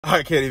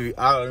I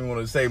don't even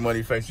want to say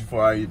money face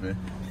before I even.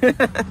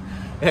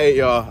 Hey,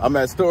 y'all, I'm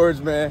at storage,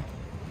 man.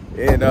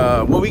 And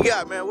what we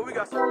got, man? What we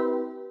got?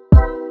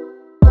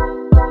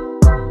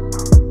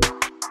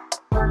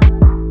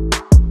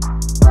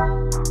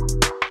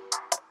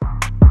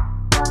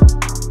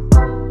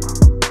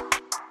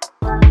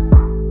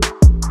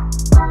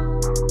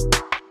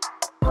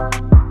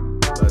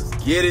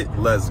 Let's get it.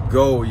 Let's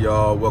go,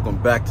 y'all.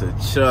 Welcome back to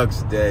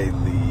Chuck's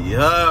Daily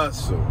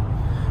Hustle.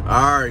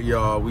 All right,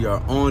 y'all, we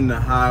are on the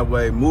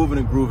highway, moving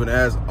and grooving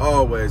as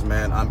always,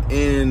 man.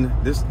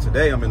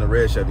 Today I'm in the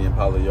red Chevy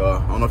Impala,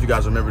 y'all. I don't know if you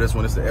guys remember this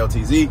one. It's the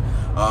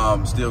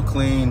LTZ. Still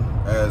clean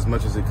as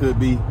much as it could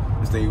be.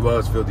 This thing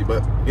was filthy,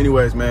 but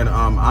anyways, man,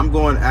 I'm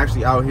going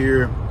actually out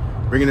here,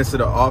 bringing this to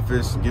the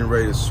office, getting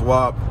ready to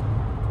swap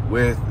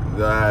with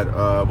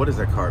that, what is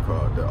that car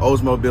called? The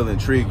Oldsmobile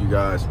Intrigue, you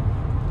guys.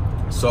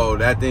 So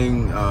that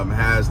thing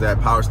has that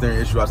power steering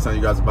issue I was telling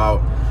you guys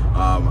about.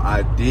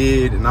 I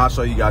did, and I'll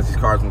show you guys these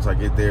cars once I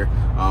get there.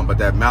 But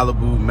that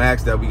Malibu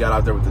Max that we got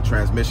out there with the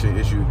transmission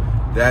issue,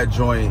 that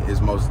joint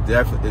is most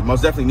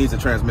definitely needs a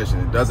transmission.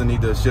 It doesn't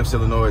need the shift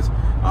solenoids.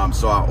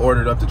 So I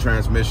ordered up the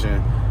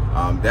transmission.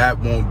 That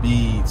won't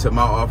be to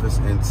my office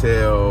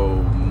until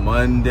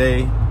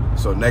Monday,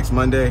 so next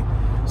Monday.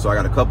 So I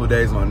got a couple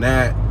days on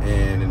that,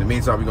 and in the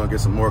meantime, we're gonna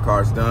get some more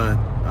cars done.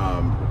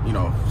 You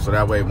know, so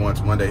that way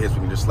once Monday hits, we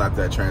can just slap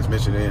that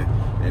transmission in,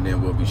 and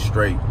then we'll be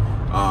straight.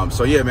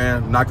 So yeah,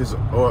 man, knock this,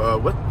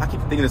 what? I keep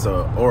thinking it's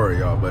a Aura,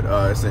 y'all, but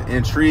it's an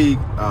Intrigue,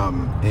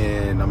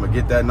 and I'm gonna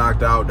get that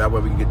knocked out. That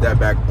way we can get that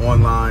back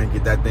online,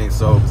 get that thing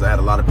sold, because I had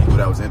a lot of people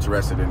that was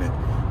interested in it.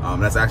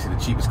 That's actually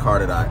the cheapest car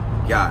that I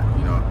got,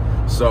 you know.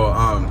 So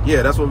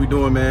yeah, that's what we're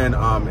doing, man.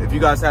 If you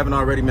guys haven't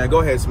already, man,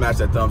 go ahead and smash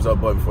that thumbs up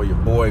button for your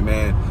boy,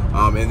 man.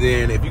 And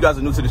then if you guys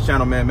are new to this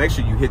channel, man, make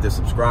sure you hit the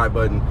subscribe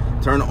button,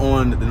 turn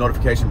on the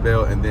notification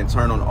bell, and then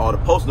turn on all the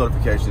post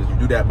notifications. You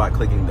do that by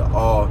clicking the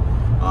all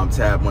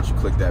tab once you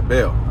click that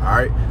bell. All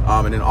right.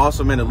 And then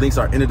also, man, the links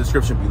are in the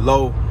description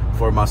below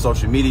for my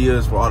social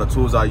medias, for all the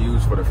tools I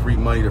use, for the free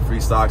money, the free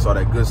stocks, all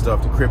that good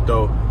stuff, the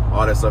crypto,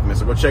 all that stuff, man.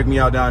 So go check me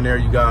out down there,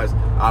 you guys.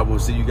 I will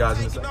see you guys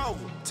in a second.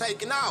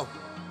 Taking off.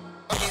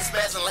 He's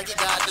spazzing like he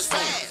got the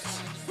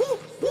spaz. Woo,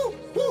 woo,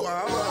 woo.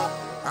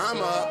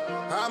 I'm up.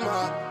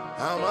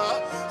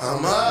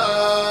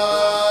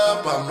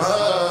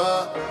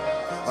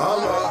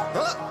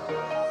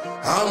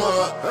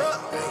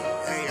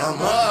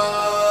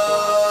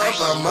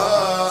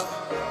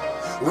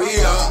 We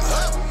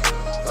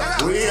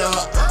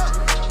up.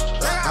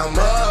 I'm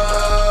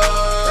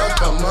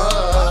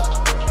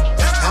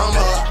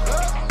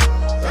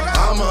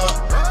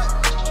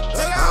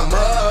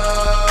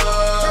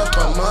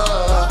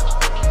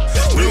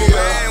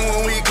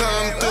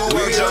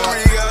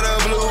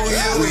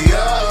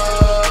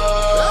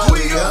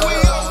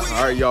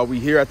Y'all, we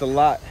here at the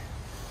lot.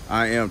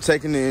 I am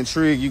taking the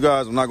Intrigue, you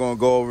guys. I'm not going to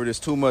go over this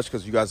too much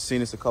because you guys have seen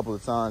this a couple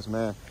of times,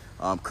 man.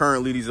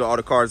 Currently, these are all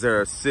the cars that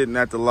are sitting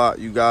at the lot,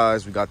 you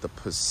guys. We got the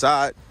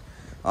Passat.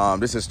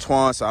 This is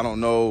Twan, so I don't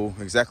know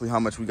exactly how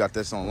much we got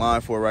this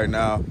online for right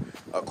now.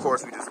 Of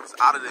course, we just was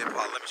out of the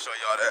Impala. Let me show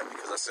y'all that,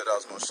 because I said I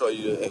was going to show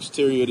you the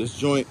exterior of this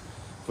joint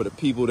for the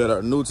people that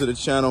are new to the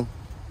channel.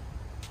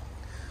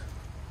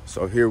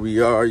 So here we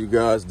are, you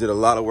guys. Did a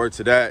lot of work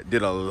to that.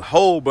 Did a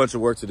whole bunch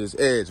of work to this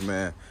edge,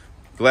 man.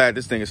 Glad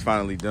this thing is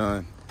finally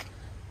done.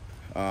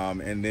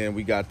 And then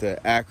we got the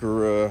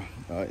Acura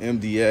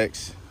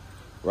MDX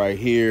right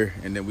here,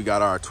 and then we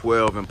got our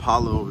 12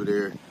 Impala over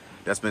there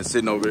that's been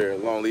sitting over there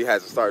lonely. It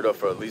hasn't started up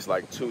for at least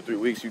like 2-3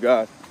 weeks, you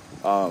guys.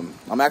 I'm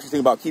actually thinking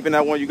about keeping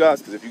that one, you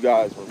guys, because if you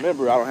guys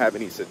remember, I don't have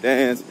any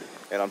sedans,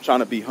 and I'm trying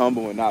to be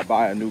humble and not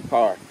buy a new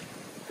car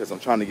because I'm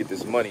trying to get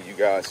this money, you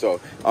guys.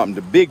 So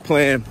the big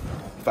plan,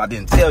 if I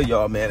didn't tell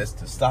y'all, man, is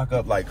to stock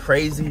up like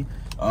crazy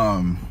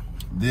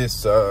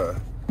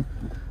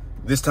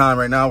this time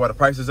right now while the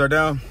prices are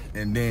down,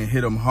 and then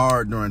hit them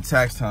hard during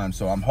tax time.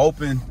 So I'm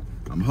hoping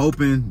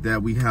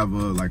that we have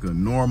like a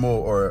normal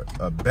or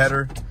a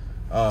better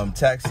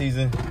tax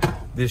season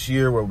this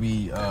year, where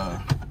we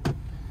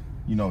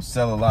you know,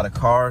 sell a lot of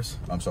cars.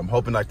 So I'm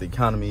hoping like the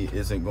economy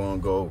isn't going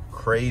to go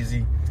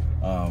crazy,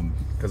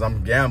 because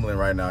I'm gambling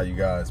right now, you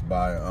guys,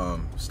 by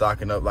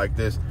stocking up like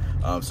this.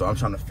 So I'm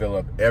trying to fill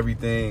up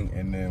everything,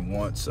 and then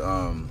once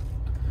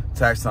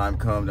tax time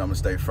comes, I'm gonna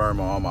stay firm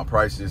on all my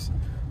prices.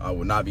 I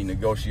will not be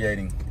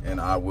negotiating, and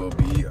I will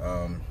be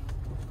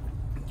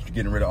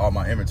getting rid of all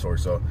my inventory.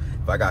 So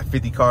if I got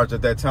 50 cars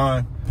at that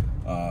time,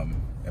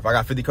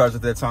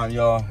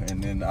 y'all,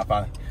 and then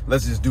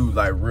let's just do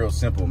like real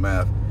simple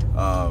math.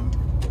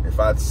 If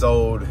I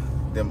sold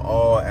them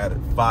all at a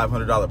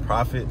 $500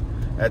 profit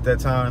at that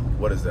time,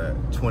 what is that?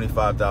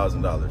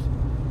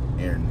 $25,000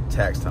 in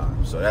tax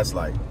time. So that's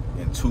like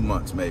in 2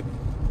 months maybe.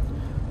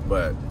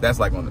 But that's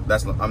like I'm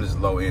just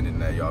low end in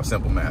that, y'all.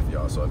 Simple math,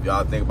 y'all. So if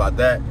y'all think about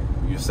that,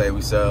 you say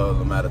we sell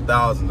them at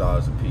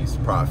 $1,000 a piece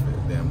profit,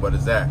 then what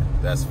is that?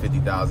 That's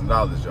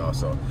 $50,000, y'all.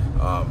 So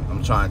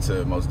I'm trying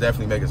to most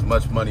definitely make as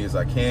much money as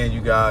I can,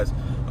 you guys.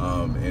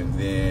 and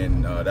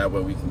then that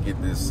way we can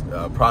get this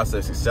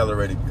process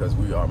accelerated, because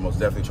we are most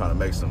definitely trying to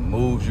make some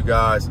moves, you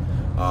guys.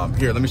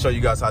 Here, let me show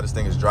you guys how this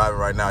thing is driving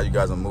right now. You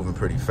guys are moving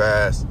pretty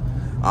fast.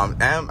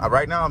 And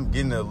right now I'm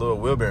getting a little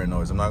wheel bearing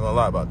noise. I'm not gonna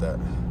lie about that.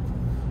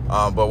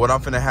 But what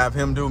I'm finna have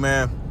him do,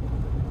 man,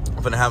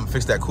 I'm finna have him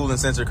fix that coolant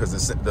sensor,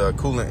 because the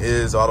coolant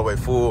is all the way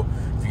full.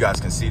 If you guys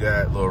can see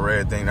that little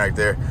red thing right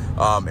there.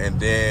 And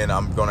then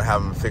I'm gonna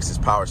have him fix his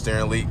power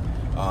steering leak.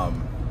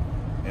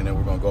 And then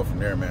we're gonna go from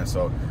there, man.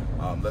 So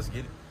let's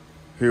get it.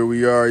 Here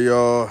we are,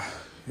 y'all,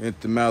 at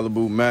the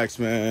Malibu Max,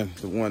 man.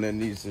 The one that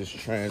needs this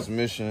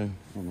transmission.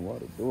 I don't know why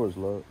the door's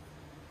locked.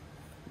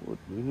 What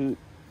the heck?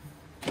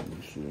 Let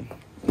me see.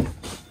 All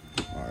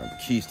right, the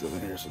key's still in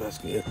here, so that's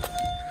good.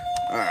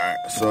 All right,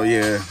 so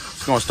yeah,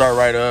 it's gonna start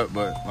right up,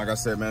 but like I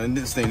said, man,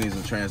 this thing needs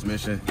a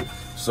transmission.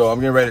 So I'm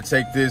getting ready to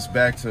take this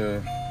back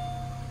to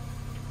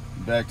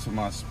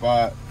my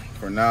spot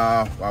for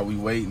now, while we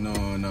waiting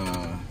on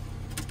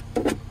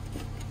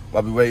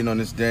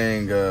this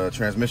dang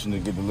transmission to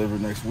get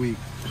delivered next week.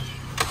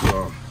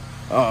 So,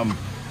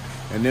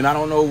 and then I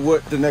don't know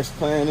what the next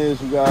plan is,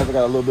 you guys. I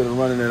got a little bit of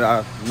running that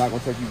I'm not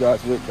gonna take you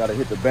guys with. Gotta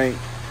hit the bank,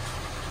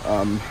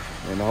 and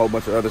a whole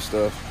bunch of other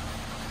stuff.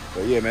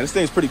 But yeah, man, this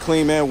thing's pretty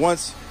clean, man.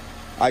 Once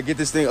I get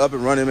this thing up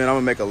and running, man, I'm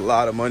gonna make a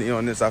lot of money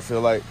on this. I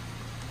feel like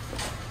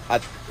I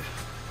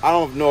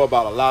don't know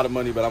about a lot of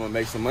money, but I'm gonna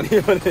make some money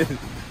on it.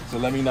 So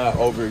let me not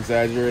over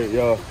exaggerate,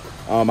 y'all.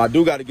 I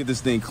do got to get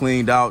this thing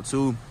cleaned out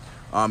too.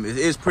 It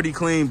is pretty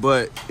clean,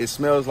 but it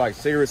smells like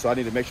cigarettes, so I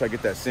need to make sure I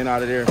get that scent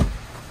out of there.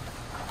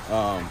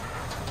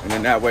 And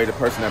then that way the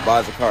person that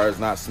buys the car is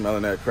not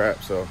smelling that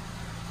crap. So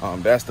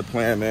that's the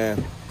plan,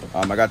 man.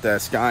 I got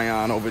that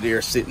Scion over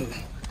there sitting,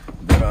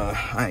 but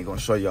I ain't gonna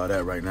show y'all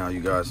that right now,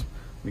 you guys.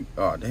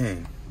 Oh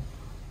dang,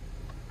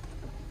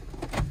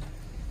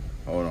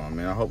 hold on,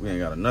 man. I hope we ain't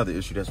got another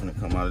issue that's gonna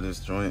come out of this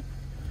joint.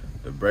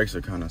 The brakes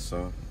are kind of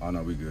soft. Oh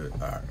no, we good. All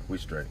right, we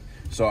straight.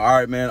 So all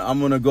right, man, I'm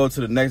gonna go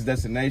to the next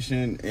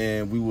destination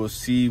and we will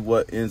see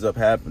what ends up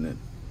happening.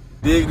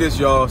 Dig this,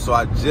 y'all. So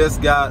I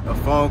just got a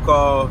phone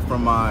call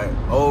from my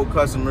old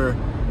customer,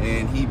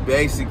 and he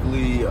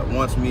basically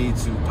wants me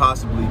to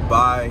possibly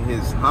buy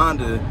his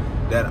Honda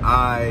that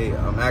I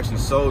actually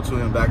sold to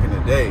him back in the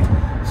day.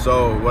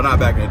 So, well, not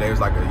back in the day, it was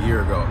like a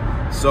year ago.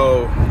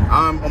 So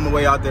I'm on my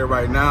way out there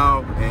right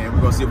now, and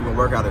we're gonna see if we can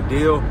work out a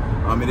deal.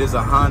 It is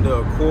a Honda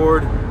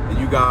Accord, and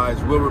you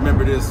guys will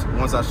remember this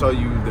once I show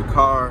you the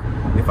car,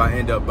 if I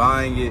end up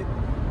buying it.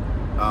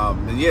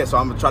 And yeah, so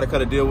I'm gonna try to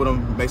cut a deal with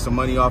him, make some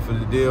money off of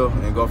the deal,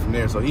 and go from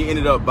there. So he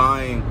ended up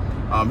buying,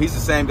 he's the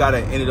same guy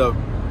that ended up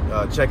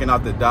checking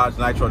out the Dodge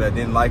Nitro that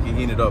didn't like it.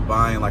 He ended up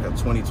buying like a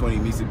 2020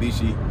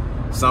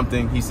 Mitsubishi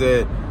something, he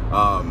said.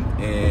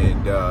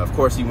 Of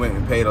course he went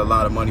and paid a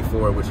lot of money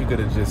for it, which he could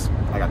have just,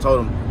 like I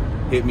told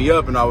him, hit me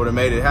up and I would have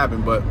made it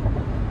happen. But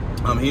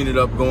he ended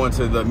up going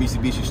to the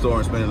Mitsubishi store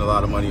and spending a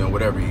lot of money on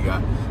whatever he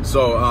got.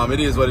 So it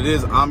is what it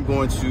is. I'm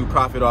going to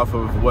profit off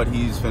of what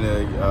he's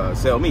finna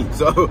sell me.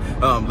 So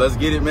let's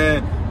get it,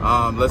 man.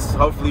 Let's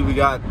hopefully we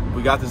got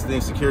this thing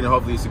secured, and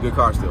hopefully it's a good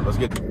car still. Let's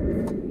get it.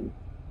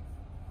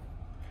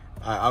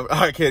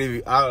 I can't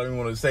even, I don't even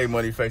want to say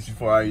money face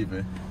before I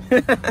even.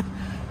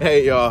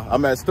 Hey y'all,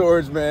 I'm at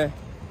storage, man.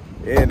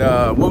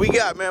 And what we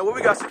got, man? What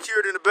we got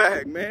secured in the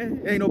bag,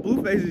 man? Ain't no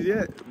blue faces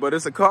yet, but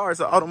it's a car, it's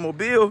an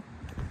automobile.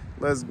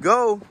 Let's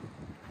go.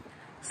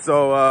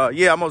 So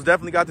yeah, I most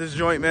definitely got this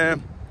joint,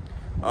 man.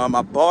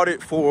 I bought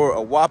it for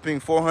a whopping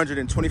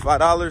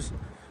 $425.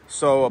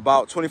 So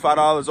about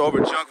 $25 over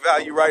junk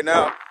value right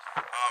now.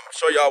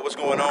 Show y'all what's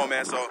going on,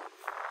 man. So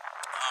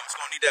it's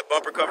gonna need that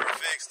bumper cover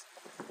fixed.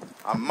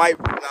 I'm not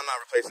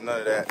replacing none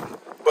of that.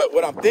 But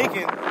what I'm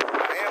thinking,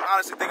 I am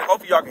honestly thinking,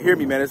 hopefully y'all can hear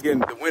me, man. It's getting,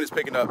 the wind is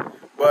picking up.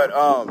 But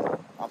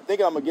I'm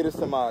thinking I'm gonna get this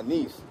to my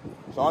niece.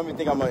 So I don't even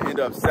think I'm gonna end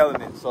up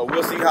selling it. So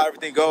we'll see how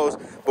everything goes.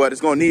 But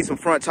it's gonna need some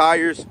front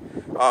tires.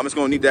 It's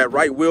gonna need that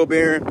right wheel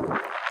bearing.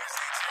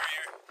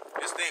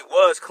 This thing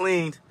was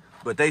cleaned,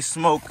 but they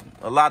smoke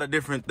a lot of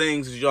different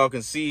things, as y'all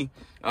can see.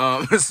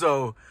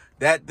 So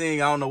that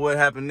thing, I don't know what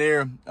happened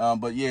there.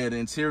 But yeah, the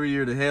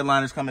interior, the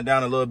headliner's coming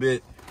down a little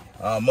bit.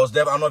 Most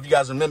definitely, I don't know if you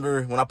guys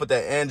remember when I put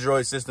that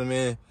Android system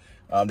in,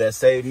 that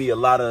saved me a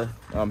lot of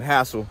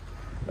hassle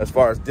as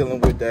far as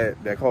dealing with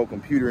that whole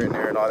computer in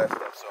there and all that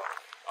stuff. So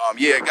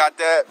yeah, got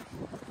that.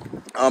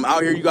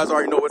 Out here, you guys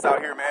already know what's out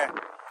here, man.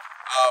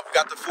 We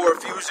got the Ford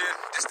Fusion.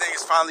 This thing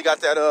has finally got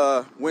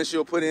that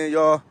windshield put in,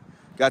 y'all.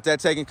 Got that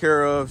taken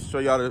care of. Show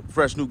y'all the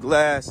fresh new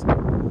glass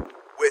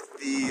with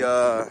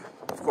the,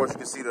 of course, you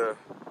can see the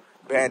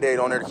Band-Aid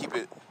on there to keep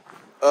it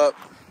up.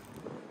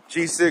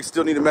 G6,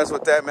 still need to mess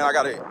with that, man. I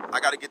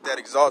gotta get that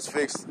exhaust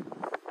fixed.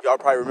 Y'all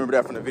probably remember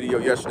that from the video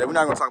yesterday. We're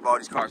not gonna talk about all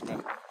these cars, man.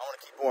 I wanna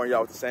keep boring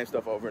y'all with the same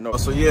stuff over and over.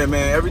 So yeah,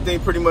 man, everything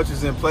pretty much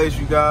is in place,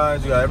 you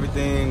guys. You got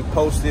everything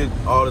posted.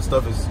 All the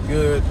stuff is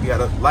good. We got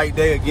a light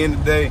day again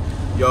today.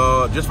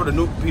 Y'all, just for the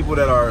new people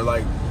that are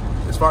like,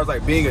 as far as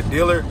like being a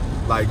dealer,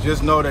 like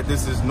just know that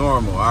this is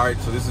normal, all right?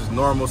 So this is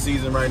normal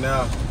season right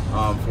now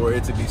for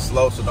it to be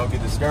slow, so don't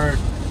get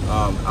discouraged.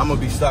 I'm gonna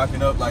be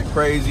stocking up like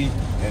crazy,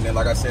 and then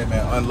like I said,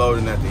 man,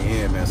 unloading at the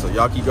end, man. So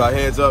y'all keep your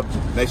heads up,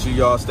 make sure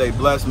y'all stay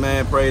blessed,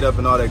 man, prayed up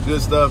and all that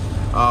good stuff.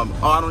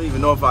 I don't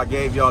even know if I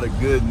gave y'all the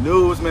good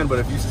news, man, but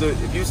if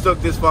you stuck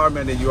this far,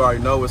 man, then you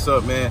already know what's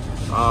up, man.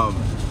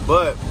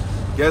 But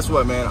guess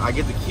what, man, I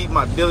get to keep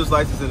my dealer's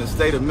license in the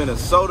state of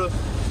Minnesota.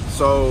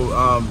 So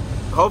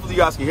hopefully you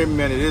guys can hear me,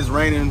 man. It is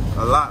raining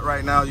a lot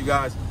right now, you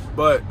guys,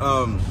 but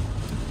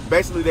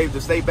basically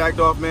the state backed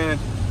off, man,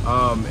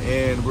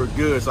 and we're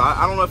good. So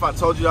I don't know if I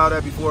told you all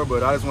that before,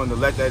 but I just wanted to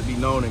let that be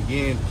known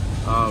again,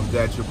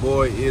 that your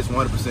boy is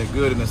 100%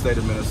 good in the state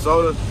of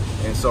Minnesota.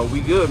 And so we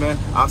good, man.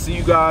 I'll see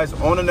you guys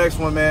on the next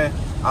one, man.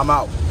 I'm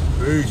out.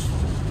 Peace.